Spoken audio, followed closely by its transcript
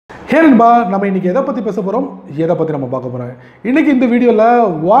ஹேன்பா நம்ம இன்னைக்கு எதை பற்றி பேச போகிறோம், எதை பற்றி நம்ம பார்க்க போகிறோம். இன்னைக்கு இந்த வீடியோவில்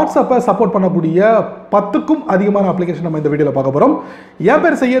வாட்ஸ்அப்பை சப்போர்ட் பண்ணக்கூடிய 10க்கும் அதிகமான அப்ளிகேஷன் நம்ம இந்த வீடியோவில் பார்க்க போகிறோம். என்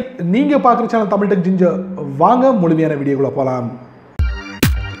பேர் சையத், நீங்கள் பார்க்குற சேனல் தமிழ் டெக் ஜிஞ்சர். வாங்க முழுமையான வீடியோக்குள்ளே போகலாம்.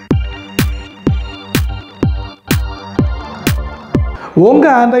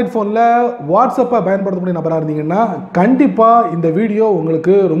 உங்கள் ஆண்ட்ராய்ட் ஃபோனில் வாட்ஸ்அப்பை பயன்படுத்தக்கூடிய நபராக இருந்தீங்கன்னா கண்டிப்பாக இந்த வீடியோ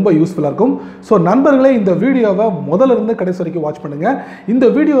உங்களுக்கு ரொம்ப யூஸ்ஃபுல்லாக இருக்கும். ஸோ நண்பர்களே, இந்த வீடியோவை முதல்ல இருந்து கடைசி வரைக்கும் வாட்ச் பண்ணுங்கள். இந்த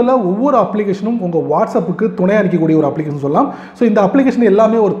வீடியோவில் ஒவ்வொரு அப்ளிகேஷனும் உங்கள் வாட்ஸ்அப்புக்கு துணையாக இருக்கக்கூடிய ஒரு அப்ளிகேஷன் சொல்லலாம். ஸோ இந்த அப்ளிகேஷன்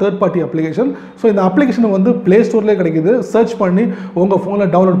எல்லாமே ஒரு தேர்ட் பார்ட்டி அப்ளிகேஷன். ஸோ இந்த அப்ளிகேஷன் வந்து ப்ளே ஸ்டோர்லேயே கிடைக்குது. சர்ச் பண்ணி உங்கள்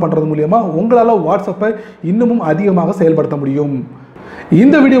ஃபோனில் டவுன்லோட் பண்ணுறது மூலிமா உங்களால் வாட்ஸ்அப்பை இன்னமும் அதிகமாக செயல்படுத்த முடியும்.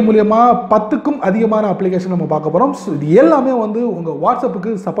 இந்த வீடியோ மூலமா 10க்கும் அதிகமான அப்ளிகேஷன் நம்ம பார்க்க போகிறோம். ஸோ இது எல்லாமே வந்து உங்கள்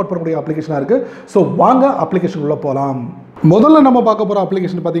வாட்ஸ்அப்புக்கு சப்போர்ட் பண்ணக்கூடிய அப்ளிகேஷனாக இருக்குது. ஸோ வாங்க அப்ளிகேஷன் உள்ள போகலாம். முதல்ல நம்ம பார்க்க போகிற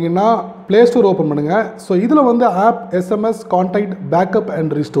அப்ளிகேஷன் பார்த்தீங்கன்னா ப்ளே ஸ்டோர் ஓப்பன் பண்ணுங்கள். ஸோ இதில் வந்து app SMS contact backup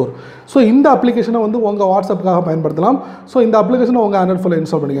and restore. So இந்த அப்ளிகேஷனை வந்து உங்கள் வாட்ஸ்அப்புக்காக பயன்படுத்தலாம். ஸோ இந்த அப்ளிகேஷனை உங்கள் ஆண்ட்ராய்ட் ஃபோனில்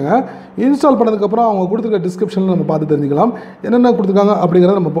இன்ஸ்டால் பண்ணிக்கோங்க. இன்ஸ்டால் பண்ணதுக்கப்புறம் அவங்க கொடுத்துருக்க டிஸ்கிரிப்ஷனில் நம்ம பார்த்து தெரிஞ்சுக்கலாம் என்னென்ன கொடுத்துருக்காங்க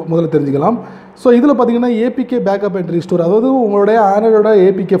அப்படிங்கிறத நம்ம முதல்ல தெரிஞ்சுக்கலாம். ஸோ இதில் பார்த்தீங்கன்னா ஏபிகே பேக்கப் அண்ட் ரீஸ்டோர், அதாவது உங்களுடைய ஆண்ட்ராய்டோட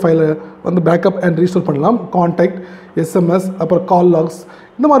ஏபிகே ஃபைலை வந்து பேக்கப் அண்ட் ரீஸ்டோர் பண்ணலாம். கான்டாக்ட், எஸ்எம்எஸ், அப்புறம் கால் லாக்ஸ்,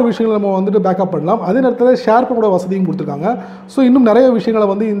 இந்த மாதிரி விஷயங்களை நம்ம வந்துட்டு பேக்கப் பண்ணலாம். அதே நேரத்தில் ஷேர் பண்ணக்கூடிய வசதியும் கொடுத்துருக்காங்க. ஸோ இன்னும் நிறைய விஷயங்களை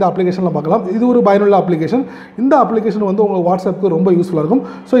வந்து இந்த அப்ளிகேஷனில் பார்க்கலாம். இது ஒரு பயனுள்ள அப்ளிகேஷன். இந்த அப்ளிகேஷன் வந்து உங்கள் வாட்ஸ்அப்புக்கு ரொம்ப யூஸ்ஃபுல்லாக இருக்கும்.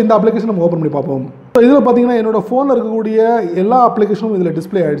 ஸோ இந்த அப்ளிகேஷன் நம்ம ஓப்பன் பண்ணி பார்ப்போம். ஸோ இதில் பார்த்தீங்கன்னா என்னோடய ஃபோனில் இருக்கக்கூடிய எல்லா அப்ளிகேஷனும் இதில்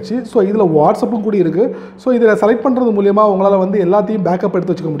டிஸ்பிளே ஆகிடுச்சு. ஸோ இதில் வாட்ஸ்அப்பும் கூட இருக்குது. ஸோ இதில் செலக்ட் பண்ணுறது மூலிமா உங்களால் வந்து எல்லாத்தையும் பேக்கப்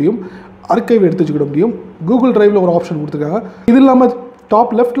எடுத்து வச்சுக்க முடியும், ஆர்கைவ் எடுத்து வச்சுக்கிட முடியும். கூகுள் டிரைவில் ஒரு ஆப்ஷன் கொடுத்துருக்காங்க. இது இல்லாமல்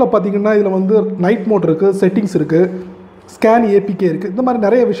டாப் லெஃப்ட்டில் பார்த்தீங்கன்னா இதில் வந்து நைட் மோட் இருக்குது, செட்டிங்ஸ் இருக்குது, ஸ்கேன் ஏபிகே இருக்குது. இந்த மாதிரி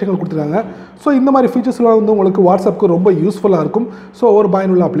நிறைய விஷயங்கள் கொடுத்துருக்காங்க. ஸோ இந்த மாதிரி ஃபீச்சர்ஸ்லாம் வந்து உங்களுக்கு வாட்ஸ்அப்புக்கு ரொம்ப யூஸ்ஃபுல்லாக இருக்கும். ஸோ ஒரு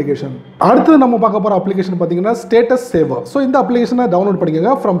பயனுள்ள அப்ளிகேஷன். அடுத்து நம்ம பார்க்க போகிற அப்ளிகேஷன் பார்த்தீங்கன்னா ஸ்டேட்டஸ் சேவர். ஸோ இந்த அப்ளிகேஷனை டவுன்லோட்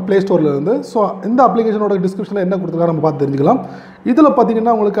பண்ணிக்கோங்க ஃப்ரம் ப்ளே ஸ்டோர்லேருந்து. ஸோ இந்த அப்ளிகேஷனோட டிஸ்கிரிப்ஷனில் என்ன கொடுத்துருக்காங்க நம்ம பார்த்து தெரிஞ்சுக்கலாம். இதில்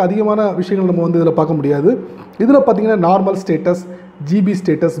பார்த்தீங்கன்னா உங்களுக்கு அதிகமான விஷயங்கள் நம்ம வந்து இதில் பார்க்க முடியாது. இதில் பார்த்தீங்கன்னா normal status, GB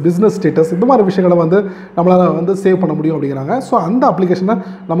status, business status, இந்த மாதிரி விஷயங்களை வந்து நம்மளால் வந்து சேவ் பண்ண முடியும் அப்படிங்கிறாங்க. ஸோ அந்த அப்ளிகேஷனை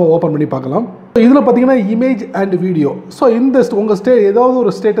நம்ம ஓப்பன் பண்ணி பார்க்கலாம். இதில் பார்த்தீங்கன்னா இமேஜ் அண்ட் வீடியோ. ஸோ இந்த உங்கள் ஏதாவது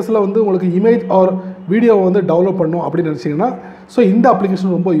ஒரு ஸ்டேட்டஸில் வந்து உங்களுக்கு இமேஜ் ஆர் வீடியோவை வந்து டவுன்லோட் பண்ணணும் அப்படின்னு நினச்சிங்கன்னா ஸோ இந்த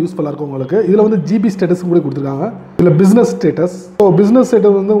அப்ளிகேஷன் ரொம்ப யூஸ்ஃபுல்லாக இருக்கும் உங்களுக்கு. இதில் வந்து ஜிபி ஸ்டேட்டஸ் கூட கொடுத்துருக்காங்க. இதில் business status. So business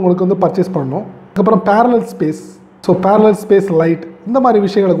status வந்து உங்களுக்கு வந்து பர்ச்சேஸ் பண்ணணும். அதுக்கப்புறம் parallel space, so parallel space light, இந்த மாதிரி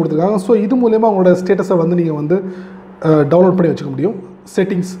விஷயங்களை கொடுத்துருக்காங்க. ஸோ இது மூலமா உங்களோட ஸ்டேட்டஸை வந்து நீங்கள் வந்து டவுன்லோட் பண்ணி வச்சுக்க முடியும்.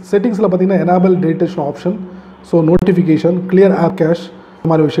 செட்டிங்ஸில் பார்த்தீங்கன்னா enable டேட்டேஷன் option, so notification, clear app cash,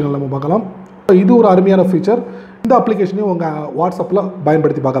 இந்த மாதிரி விஷயங்கள் நம்ம பார்க்கலாம். இது ஒரு அருமையான ஃபீச்சர். இந்த அப்ளிகேஷனையும் உங்கள் வாட்ஸ்அப்பில்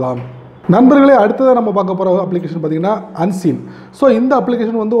பயன்படுத்தி பார்க்கலாம். நண்பர்களே, அடுத்ததாக நம்ம பார்க்க போகிற அப்ளிகேஷன் பார்த்தீங்கன்னா அன்சீன். ஸோ இந்த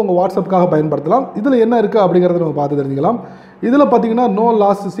அப்ளிகேஷன் வந்து உங்கள் வாட்ஸ்அப்புக்காக பயன்படுத்தலாம். இதில் என்ன இருக்குது அப்படிங்கிறத நம்ம பார்த்து தெரிஞ்சுக்கலாம். இதில் பார்த்தீங்கன்னா no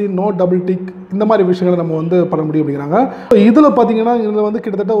last scene, no double tick, இந்த மாதிரி விஷயங்களை நம்ம வந்து பண்ண முடியும் அப்படிங்கிறாங்க. ஸோ இதில் பார்த்தீங்கன்னா இதில் வந்து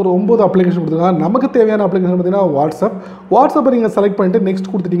கிட்டத்தட்ட ஒரு 9 அப்ளிகேஷன் கொடுத்துருக்காங்க. நமக்கு தேவையான அப்ளிகேஷன் பார்த்தீங்கன்னா வாட்ஸ்அப்பை நீங்கள் செலக்ட் பண்ணிட்டு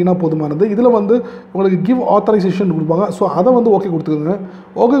நெக்ஸ்ட் கொடுத்துட்டிங்கன்னா போதுமானது. இதில் வந்து உங்களுக்கு கிவ் ஆத்தரைசேஷன் கொடுப்பாங்க. ஸோ அதை வந்து ஓகே கொடுத்துக்கோங்க.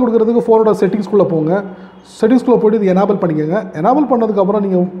 ஓகே கொடுக்குறதுக்கு ஃபோனோட செட்டிங்ஸ்குள்ளே போங்க. செட்டிங்ஸ்குள்ளே போய்ட்டு இது எனேபிள் பண்ணிக்கோங்க. எனேபிள் பண்ணதுக்கப்புறம்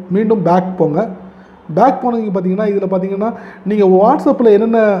நீங்கள் மீண்டும் பேக் போங்க. பேக் போனீங்க பார்த்தீங்கன்னா இதில் பார்த்தீங்கன்னா நீங்கள் வாட்ஸ்அப்பில்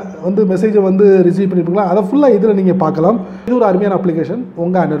என்னென்ன வந்து மெசேஜை வந்து ரிசீவ் பண்ணியிருப்பீங்களா அதை ஃபுல்லாக இதில் நீங்கள் பார்க்கலாம். இது ஒரு அருமையான அப்ளிகேஷன்.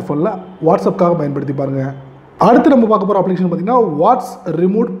 உங்கள் ஆண்ட்ராய்ட் ஃபோனில் வாட்ஸ்அப்புக்காக பயன்படுத்தி பாருங்கள். அடுத்து நம்ம பார்க்க போகிற அப்ளிகேஷன் பார்த்தீங்கன்னா வாட்ஸ்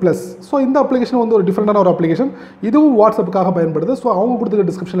ரிமோட் ப்ளஸ். ஸோ இந்த அப்ளிகேஷன் வந்து ஒரு டிஃப்ரெண்டான ஒரு அப்ளிகேஷன். இதுவும் வாட்ஸ்அப்புக்காக பயன்படுது. ஸோ அவங்க கொடுத்துருக்க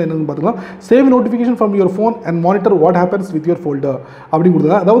டிஸ்கிரிப்ஷனில் என்னென்னு பார்த்துக்கலாம். Save notification from your phone and monitor what happens with your folder அப்படின்னு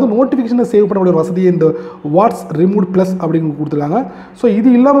கொடுத்துருக்காங்க. அதாவது நோட்டிஃபிகேஷனை சேவ் பண்ணக்கூடிய வசதியை இந்த வாட்ஸ் ரிமோட் ப்ளஸ் அப்படின்னு கொடுத்துருக்காங்க. ஸோ இது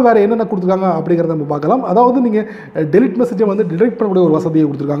இல்லாமல் வேறு என்னென்ன கொடுத்துருக்காங்க அப்படிங்கிறத நம்ம பார்க்கலாம். அதாவது நீங்கள் டெலிட் மெசேஜை வந்து டிலீட் பண்ணக்கூடிய ஒரு வசதியை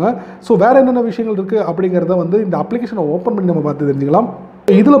கொடுத்துருக்காங்க. ஸோ வேறு என்னென்ன விஷயங்கள் இருக்குது அப்படிங்கிறத வந்து இந்த அப்ளிகேஷனை ஓப்பன் பண்ணி நம்ம பார்த்து தெரிஞ்சுக்கலாம்.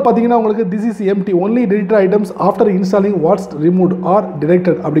 இதில் பார்த்தீங்கன்னா உங்களுக்கு this is empty only deleted items after installing watts remove R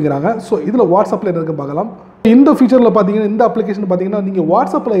detected அப்படிங்கிறாங்க. ஸோ இதில் வாட்ஸ்அப்பில் என்ன இருக்குன்னு பார்க்கலாம். இந்த ஃபீச்சரில் பார்த்தீங்கன்னா இந்த அப்ளிகேஷன் பார்த்தீங்கன்னா நீங்கள்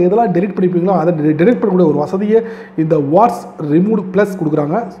வாட்ஸ்அப்பில் எதெல்லாம் டெலிட் பண்ணிப்பீங்களோ அதை டெலிட் பண்ணக்கூடிய ஒரு வசதியை இந்த வாட்ஸ் ரிமூவ் ப்ளஸ்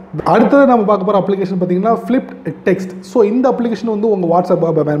கொடுக்குறாங்க. அடுத்தது நம்ம பார்க்க போகிற அப்ளிகேஷன் பார்த்தீங்கன்னா ஃப்ளிப்ட் டெக்ஸ்ட். ஸோ இந்த அப்ளிகேஷன் வந்து உங்கள்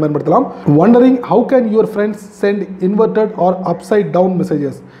வாட்ஸ்அப்பை பயன்படுத்தலாம். Wandering how can your friends send inverted R upside down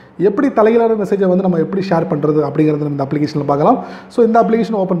messages. எப்படி தலைகளான மெசேஜை வந்து நம்ம எப்படி ஷேர் பண்ணுறது அப்படிங்கிறத நம்ம இந்த அப்ளிகேஷனில் பார்க்கலாம். ஸோ இந்த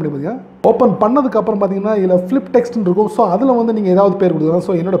அப்ளிகேஷன் ஓப்பன் பண்ணி பார்த்தீங்க. ஓப்பன் பண்ணதுக்கப்புறம் பார்த்தீங்கன்னா இதில் ஃப்ளிப் டெக்ஸ்ட்னு இருக்கும். ஸோ அதில் வந்து நீங்கள் ஏதாவது பேர் கொடுத்துக்கலாம்.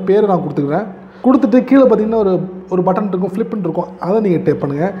 ஸோ என்னோட பேரை நான் கொடுத்துக்கிறேன். கொடுத்துட்டு கீழே பார்த்தீங்கன்னா ஒரு பட்டன் இருக்கும், ஃப்ளிப்னு இருக்கும், அதை நீங்கள் டேப்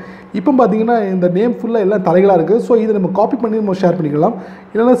பண்ணுங்கள். இப்போ பார்த்தீங்கன்னா இந்த நேம் ஃபுல்லாக எல்லாம் தலைகளாக இருக்குது. ஸோ இதை நம்ம காப்பி பண்ணி நம்ம ஷேர் பண்ணிக்கலாம்.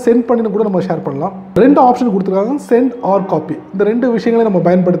 இல்லைனா சென்ட் பண்ணி கூட நம்ம ஷேர் பண்ணலாம். 2 ஆப்ஷன் கொடுத்துருக்காங்க, சென்ட் ஆர் காப்பி. இந்த 2 விஷயங்களை நம்ம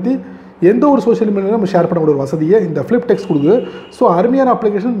பயன்படுத்தி எந்த ஒரு சோஷியல் மீடியாவில் நம்ம ஷேர் பண்ணக்கூடிய ஒரு வசதியை இந்த ஃப்ளிப் டெக்ஸ்ட் கொடுக்குது. ஸோ அருமையான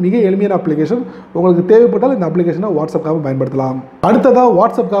அப்ளிகேஷன், மிக எளிமையான அப்ளிகேஷன். உங்களுக்கு தேவைப்பட்டால் இந்த அப்ளிகேஷனை வாட்ஸ்அப்காக பயன்படுத்தலாம். அடுத்ததாக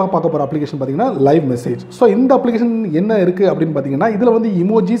வாட்ஸ்அப்காக பார்க்க போகிற அப்ளிகேஷன் பார்த்தீங்கன்னா லைவ் மெசேஜ். ஸோ இந்த அப்ளிகேஷன் என்ன இருக்குது அப்படின்னு பார்த்தீங்கன்னா, இதில் வந்து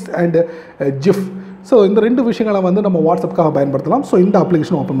இமோஜிஸ் அண்ட் ஜிஃப், ஸோ இந்த 2 விஷயங்களை வந்து நம்ம வாட்ஸ்அப்காக பயன்படுத்தலாம். ஸோ இந்த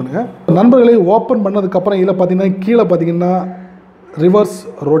அப்ளிகேஷன் ஓப்பன் பண்ணுங்கள். நண்பர்களை ஓப்பன் பண்ணதுக்கப்புறம் இதில் பார்த்தீங்கன்னா கீழே பார்த்தீங்கன்னா ரிவர்ஸ்,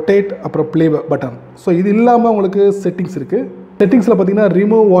 ரொட்டேட், அப்புறம் ப்ளே பட்டன். ஸோ இது இல்லாமல் உங்களுக்கு செட்டிங்ஸ் இருக்குது. செட்டிங்ஸில் பார்த்தீங்கன்னா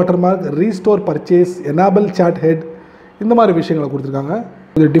remove water mark, restore purchase, enable chat head, இந்த மாதிரி விஷயங்களை கொடுத்துருக்காங்க.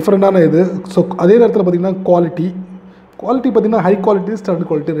 இது டிஃப்ரெண்ட்டான இது. ஸோ அதே நேரத்தில் பார்த்தீங்கன்னா குவாலிட்டி பார்த்தீங்கன்னா ஹை குவாலிட்டி, ஸ்டாண்டர்ட்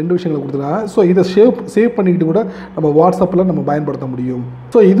குவாலிட்டி 2 விஷயங்களை கொடுத்துருக்காங்க. ஸோ இதை சேவ் பண்ணிக்கிட்டு கூட நம்ம வாட்ஸ்அப்பில் நம்ம பயன்படுத்த முடியும்.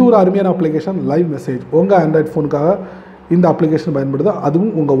 ஸோ இது ஒரு அருமையான அப்ளிகேஷன், லைவ் மெசேஜ். உங்கள் ஆண்ட்ராய்ட் ஃபோனுக்காக இந்த அப்ளிகேஷன் பயன்படுது,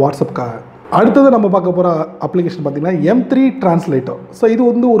 அதுவும் உங்கள் வாட்ஸ்அப்புக்காக. அடுத்தது நம்ம பார்க்க போகிற அப்ளிகேஷன் பார்த்தீங்கன்னா M3 டிரான்ஸ்லேட்டர். ஸோ இது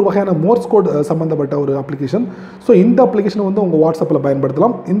வந்து ஒரு வகையான மோர்ஸ் கோட் சம்மந்தப்பட்ட ஒரு அப்ளிகேஷன். ஸோ இந்த அப்ளிகேஷன் வந்து உங்கள் வாட்ஸ்அப்பில்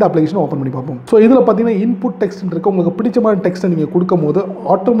பயன்படுத்தலாம். இந்த அப்ளிகேஷன் ஓப்பன் பண்ணி பார்ப்போம். ஸோ இதில் பார்த்தீங்கன்னா இன்புட் டெக்ஸ்ட் இருக்குது. உங்களுக்கு பிடிச்சமான டெக்ஸ்ட்டை நீங்கள் கொடுக்கும் போது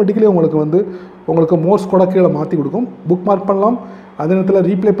ஆட்டோமேட்டிக்கலி உங்களுக்கு மோர்ஸ் கோட கீழே மாற்றி கொடுக்கும். புக் மார்க் பண்ணலாம், அதே நேரத்தில்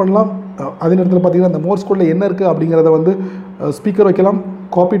ரீப்ளே பண்ணலாம். அதே நேரத்தில் பார்த்தீங்கன்னா அந்த மோர்ஸ் கோடில் என்ன இருக்குது அப்படிங்கிறத வந்து ஸ்பீக்கர் வைக்கலாம்,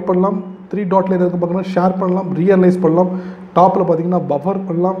 காப்பி பண்ணலாம், 3 டாட்டில் என்ன இருக்குது பார்த்தீங்கன்னா ஷேர் பண்ணலாம், ரீஅனலைஸ் பண்ணலாம். டாப்பில் பார்த்தீங்கன்னா பஃபர்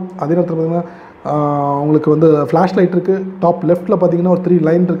பண்ணலாம். அதே நேரத்தில் பார்த்தீங்கன்னா உங்களுக்கு வந்து ஃப்ளாஷ் லைட் இருக்குது. டாப் லெஃப்ட்டில் பார்த்தீங்கன்னா ஒரு 3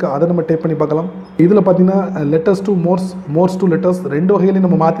 லைன் இருக்குது, அதை நம்ம டேப் பண்ணி பார்க்கலாம். இதில் பார்த்தீங்கன்னா letters to Morse to letters 2 வகையிலையும்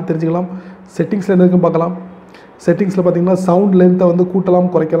நம்ம மாற்றி தெரிஞ்சுக்கலாம். செட்டிங்ஸில் என்ன இருக்குன்னு பார்க்கலாம். செட்டிங்ஸில் பார்த்தீங்கன்னா சவுண்ட் லென்த்தை வந்து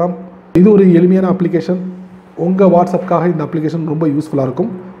கூட்டலாம், குறைக்கலாம். இது ஒரு எளிமையான அப்ளிகேஷன். உங்கள் வாட்ஸ்அப்புக்காக இந்த அப்ளிகேஷன் ரொம்ப யூஸ்ஃபுல்லாக இருக்கும்,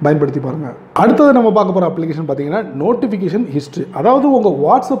 பயன்படுத்தி பாருங்கள். அடுத்தது நம்ம பார்க்க போகிற அப்ளிகேஷன் பார்த்தீங்கன்னா நோட்டிஃபிகேஷன் ஹிஸ்ட்ரி. அதாவது உங்கள்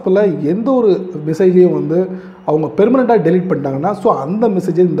வாட்ஸ்அப்பில் எந்த ஒரு மெசேஜையும் வந்து அவங்க பெர்மனெண்ட்டாக டெலீட் பண்ணிட்டாங்கன்னா, ஸோ அந்த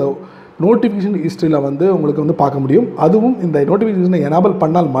மெசேஜை இந்த நோட்டிஃபிகேஷன் ஹிஸ்ட்ரியில் வந்து உங்களுக்கு வந்து பார்க்க முடியும். அதுவும் இந்த நோட்டிஃபிகேஷனை எனேபிள்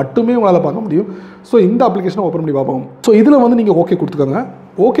பண்ணால் மட்டுமே உங்களால் பார்க்க முடியும். ஸோ இந்த அப்ளிகேஷனை ஓப்பன் பண்ணி பார்ப்போம். ஸோ இதில் வந்து நீங்கள் ஓகே கொடுத்துக்கோங்க.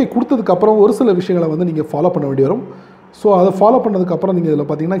 ஓகே கொடுத்ததுக்கப்புறம் ஒரு சில விஷயங்களை வந்து நீங்கள் ஃபாலோ பண்ண வேண்டி வரும். ஸோ அதை ஃபாலோ பண்ணதுக்கப்புறம் நீங்கள் இதில்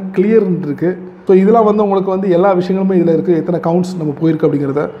பார்த்தீங்கன்னா கிளியர்னு இருக்குது. ஸோ இதெல்லாம் வந்து உங்களுக்கு வந்து எல்லா விஷயங்களுமே இதில் இருக்குது. எத்தனை கவுண்ட்ஸ் நம்ம போயிருக்கு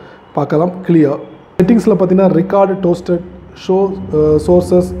அப்படிங்கிறத பார்க்கலாம். கிளியர். செட்டிங்ஸில் பார்த்தீங்கன்னா record, tossed, show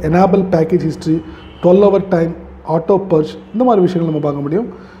sources, enable package history, 12 hour time, auto birch, இந்த மாதிரி விஷயங்கள் நம்ம பார்க்க முடியும்.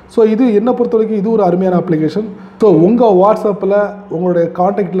 ஸோ இது என்னை பொறுத்த வரைக்கும் இது ஒரு அருமையான அப்ளிகேஷன். ஸோ உங்கள் வாட்ஸ்அப்பில் உங்களுடைய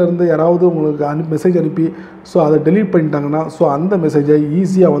காண்டாக்டிலேருந்து யாராவது உங்களுக்கு மெசேஜ் அனுப்பி ஸோ அதை டெலீட் பண்ணிட்டாங்கன்னா, ஸோ அந்த மெசேஜை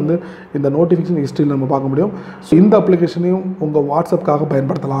ஈஸியாக வந்து இந்த நோட்டிஃபிகேஷன் ஹிஸ்ட்ரியில் நம்ம பார்க்க முடியும். ஸோ இந்த அப்ளிகேஷனையும் உங்கள் வாட்ஸ்அப்புக்காக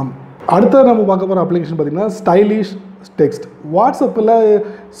பயன்படுத்தலாம். அடுத்தது நம்ம பார்க்க போகிற அப்ளிகேஷன் பார்த்திங்கன்னா ஸ்டைலிஷ் டெக்ஸ்ட். வாட்ஸ்அப்பில்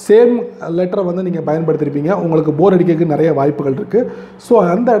சேம் லெட்டரை வந்து நீங்கள் பயன்படுத்தியிருப்பீங்க, உங்களுக்கு போர் அடிக்கிறதுக்கு நிறைய வாய்ப்புகள் இருக்குது. ஸோ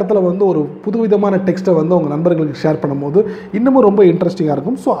அந்த இடத்துல வந்து ஒரு புதுவிதமான டெக்ஸ்ட்டை வந்து உங்கள் நண்பர்களுக்கு ஷேர் பண்ணும்போது இன்னமும் ரொம்ப இன்ட்ரெஸ்டிங்காக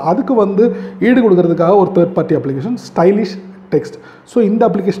இருக்கும். ஸோ அதுக்கு வந்து ஈடு கொடுக்கறதுக்காக ஒரு third party application stylish text. So இந்த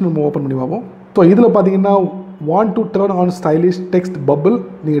அப்ளிகேஷன் நம்ம ஓப்பன் பண்ணி பார்ப்போம். ஸோ இதில் பார்த்தீங்கன்னா want to turn on stylish text bubble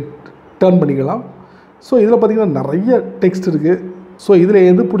நீங்கள் டர்ன் பண்ணிக்கலாம். ஸோ இதில் பார்த்தீங்கன்னா நிறைய டெக்ஸ்ட் இருக்குது. ஸோ இதில்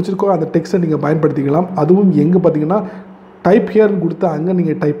எது பிடிச்சிருக்கோ அந்த டெக்ஸ்ட்டை நீங்கள் பயன்படுத்திக்கலாம். அதுவும் எங்கே பார்த்தீங்கன்னா டைப் ஹியர்னு கொடுத்து அங்கே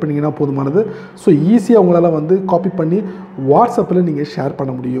நீங்கள் டைப் பண்ணிங்கன்னா போதுமானது. ஸோ ஈஸியாக உங்களால் வந்து காப்பி பண்ணி வாட்ஸ்அப்பில் நீங்கள் ஷேர்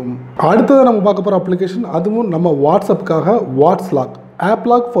பண்ண முடியும். அடுத்தது நம்ம பார்க்க போகிற அப்ளிகேஷன், அதுவும் நம்ம வாட்ஸ்அப்புக்காக வாட்ஸ்லாக், app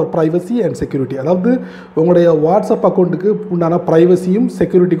lock for privacy and security. அதாவது உங்களுடைய வாட்ஸ்அப் அக்கௌண்ட்டுக்கு உண்டான ப்ரைவசியும்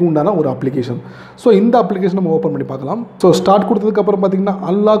செக்யூரிட்டிக்கும் உண்டான ஒரு அப்ளிகேஷன். ஸோ இந்த அப்ளிகேஷன் நம்ம ஓப்பன் பண்ணி பார்க்கலாம். ஸோ ஸ்டார்ட் கொடுத்ததுக்கப்புறம் பார்த்தீங்கன்னா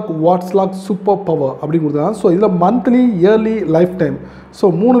அன்லாக் வாட்ஸ்லாக் சூப்பர் பவர் அப்படின்னு கொடுத்துருக்காங்க. ஸோ இதில் monthly, yearly, life time, so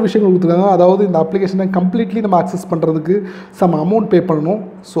 3 விஷயங்கள் கொடுத்துருக்காங்க. அதாவது இந்த அப்ளிகேஷனை கம்ப்ளீட்லி நம்ம அக்சஸ் பண்ணுறதுக்கு சம் அமௌண்ட் பே பண்ணணும்.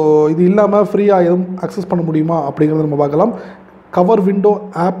 ஸோ இது இல்லாமல் ஃப்ரீயாக எதுவும் அக்சஸ் பண்ண முடியுமா அப்படிங்கிறத நம்ம பார்க்கலாம். Cover window,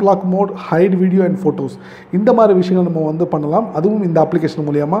 app lock mode, height video and photos, இந்த மாதிரி விஷயங்கள் நம்ம வந்து பண்ணலாம். அதுவும் இந்த அப்ளிகேஷன்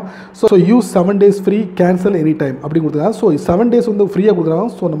மூலியமாக. So use 7 days free, cancel any time அப்படின்னு கொடுத்துருக்காங்க. ஸோ 7 days வந்து ஃப்ரீயாக கொடுக்குறாங்க.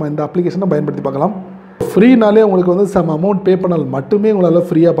 ஸோ நம்ம இந்த அப்ளிகேஷனை பயன்படுத்தி பார்க்கலாம். ஃப்ரீனாலே உங்களுக்கு வந்து சம் அமௌண்ட் பே பண்ணால் மட்டுமே உங்களால்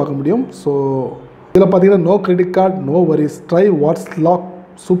ஃப்ரீயாக பார்க்க முடியும். ஸோ இதில் பார்த்தீங்கன்னா no credit card, no worries, try வாட்ஸ்லாக்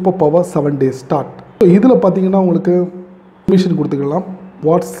super power 7 days start. So இதில் பார்த்தீங்கன்னா உங்களுக்கு பெர்மிஷன் கொடுத்துக்கலாம்.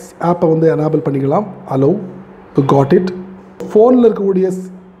 வாட்ஸ் ஆப்பை வந்து எனேபிள் பண்ணிக்கலாம். Allow got it. ஃபோனில் இருக்கக்கூடிய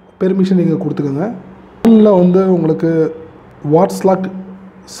பெர்மிஷன் நீங்கள் கொடுத்துக்கோங்க. ஃபோனில் வந்து உங்களுக்கு வாட்ஸ்லாக்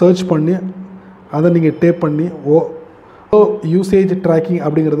சர்ச் பண்ணி அதை நீங்கள் டேப் பண்ணி யூசேஜ் ட்ராக்கிங்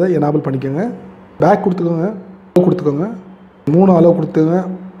அப்படிங்கிறத எனேபிள் பண்ணிக்கோங்க. பேக் கொடுத்துக்கோங்க, கொடுத்துக்கோங்க, 3 அலோ கொடுத்துங்க.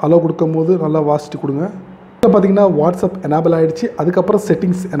 அலோ கொடுக்கும் போது நல்லா வாசிட்டு கொடுங்க. இதில் பார்த்தீங்கன்னா வாட்ஸ்அப் எனேபிள் ஆகிடுச்சு. அதுக்கப்புறம்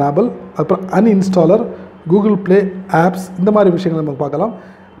செட்டிங்ஸ் எனேபிள், அப்புறம் அன்இன்ஸ்டாலர், கூகுள் ப்ளே ஆப்ஸ், இந்த மாதிரி விஷயங்கள் நம்ம பார்க்கலாம்.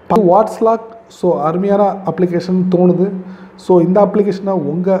 வாட்ஸ்லாக் ஸோ அருமையான அப்ளிகேஷன் தோணுது. ஸோ இந்த அப்ளிகேஷனை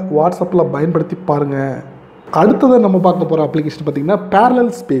உங்கள் வாட்ஸ்அப்பில் பயன்படுத்தி பாருங்கள். அடுத்தது நம்ம பார்க்க போகிற அப்ளிகேஷன் பார்த்திங்கன்னா பேரலல்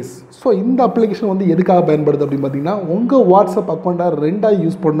ஸ்பேஸ். ஸோ இந்த அப்ளிகேஷன் வந்து எதுக்காக பயன்படுது அப்படின்னு பார்த்தீங்கன்னா, உங்கள் வாட்ஸ்அப் அக்கௌண்ட்டை ரெண்டாக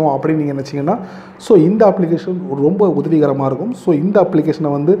யூஸ் பண்ணணும் அப்படின்னு நீங்கள் நினச்சிங்கன்னா ஸோ இந்த அப்ளிகேஷன் ரொம்ப உதவிகரமாக இருக்கும். ஸோ இந்த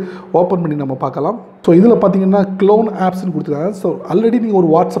அப்ளிகேஷனை வந்து ஓப்பன் பண்ணி நம்ம பார்க்கலாம். ஸோ இதில் பார்த்தீங்கன்னா க்ளோன் ஆப்ஸ்ன்னு கொடுத்துருக்காங்க. ஸோ ஆல்ரெடி நீங்கள் ஒரு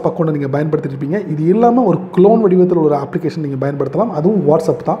வாட்ஸ்அப் அக்கௌண்ட்டை நீங்கள் பயன்படுத்திருப்பீங்க. இது இல்லாமல் ஒரு க்ளோன் வடிவத்தில் ஒரு அப்ளிகேஷன் நீங்கள் பயன்படுத்தலாம். அதுவும்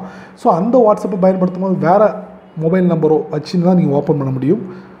வாட்ஸ்அப் தான். ஸோ அந்த வாட்ஸ்அப்பை பயன்படுத்தும் போது வேறு மொபைல் நம்பரோ வச்சுன்னு தான் நீங்கள் ஓப்பன் பண்ண முடியும்.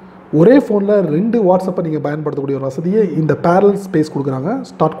 ஒரே ஃபோனில் 2 வாட்ஸ்அப்பை நீங்கள் பயன்படுத்தக்கூடிய ஒரு வசதியை இந்த பேரலல் ஸ்பேஸ் கொடுக்குறாங்க,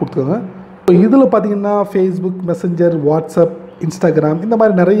 ஸ்டார்ட் கொடுத்துருக்காங்க. ஸோ இதில் பார்த்தீங்கன்னா ஃபேஸ்புக், மெசஞ்சர், வாட்ஸ்அப், இன்ஸ்டாகிராம் இந்த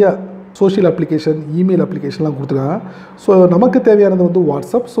மாதிரி நிறைய சோஷியல் அப்ளிகேஷன், இமெயில் அப்ளிகேஷன்லாம் கொடுத்துருக்காங்க. ஸோ நமக்கு தேவையானது வந்து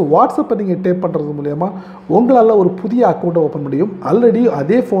வாட்ஸ்அப். ஸோ வாட்ஸ்அப்பை நீங்கள் டேப் பண்ணுறது மூலயமா உங்களால் ஒரு புதிய அக்கௌண்ட்டை ஓப்பன் முடியும். ஆல்ரெடி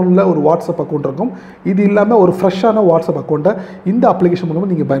அதே ஃபோனில் ஒரு வாட்ஸ்அப் அக்கௌண்ட் இருக்கும். இது இல்லாமல் ஒரு ஃப்ரெஷ்ஷான வாட்ஸ்அப் அக்கௌண்ட்டை இந்த அப்ளிகேஷன்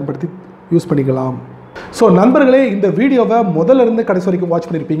மூலமாக நீங்கள் பயன்படுத்தி யூஸ் பண்ணிக்கலாம். ஸோ நண்பர்களே, இந்த வீடியோவை முதல்ல இருந்து கடைசி வரைக்கும் வாட்ச்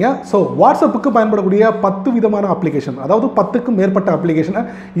பண்ணியிருப்பீங்க. ஸோ வாட்ஸ்அப்புக்கு பயன்படக்கூடிய 10 விதமான அப்ளிகேஷன், அதாவது 10க்கும் மேற்பட்ட அப்ளிகேஷனை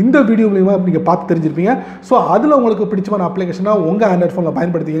இந்த வீடியோ மூலிமா நீங்கள் பார்த்து தெரிஞ்சிருப்பீங்க. ஸோ அதில் உங்களுக்கு பிடிச்சமான அப்ளிகேஷனை உங்கள் ஆண்ட்ராய்ட் ஃபோனில்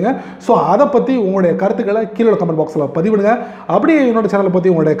பயன்படுத்திக்கங்க. ஸோ அதை பற்றி உங்களுடைய கருத்துக்களை கீழே கமெண்ட் பாக்ஸில் பதிவிடுங்க. அப்படியே என்னோட சேனலை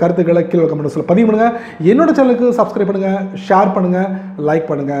பற்றி உங்களுடைய கருத்துக்களை கீழே கமெண்ட் பாக்ஸில் பதிவிடுங்க. என்னோட சேனலுக்கு சப்ஸ்கிரைப் பண்ணுங்கள், ஷேர் பண்ணுங்கள், லைக்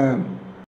பண்ணுங்கள்.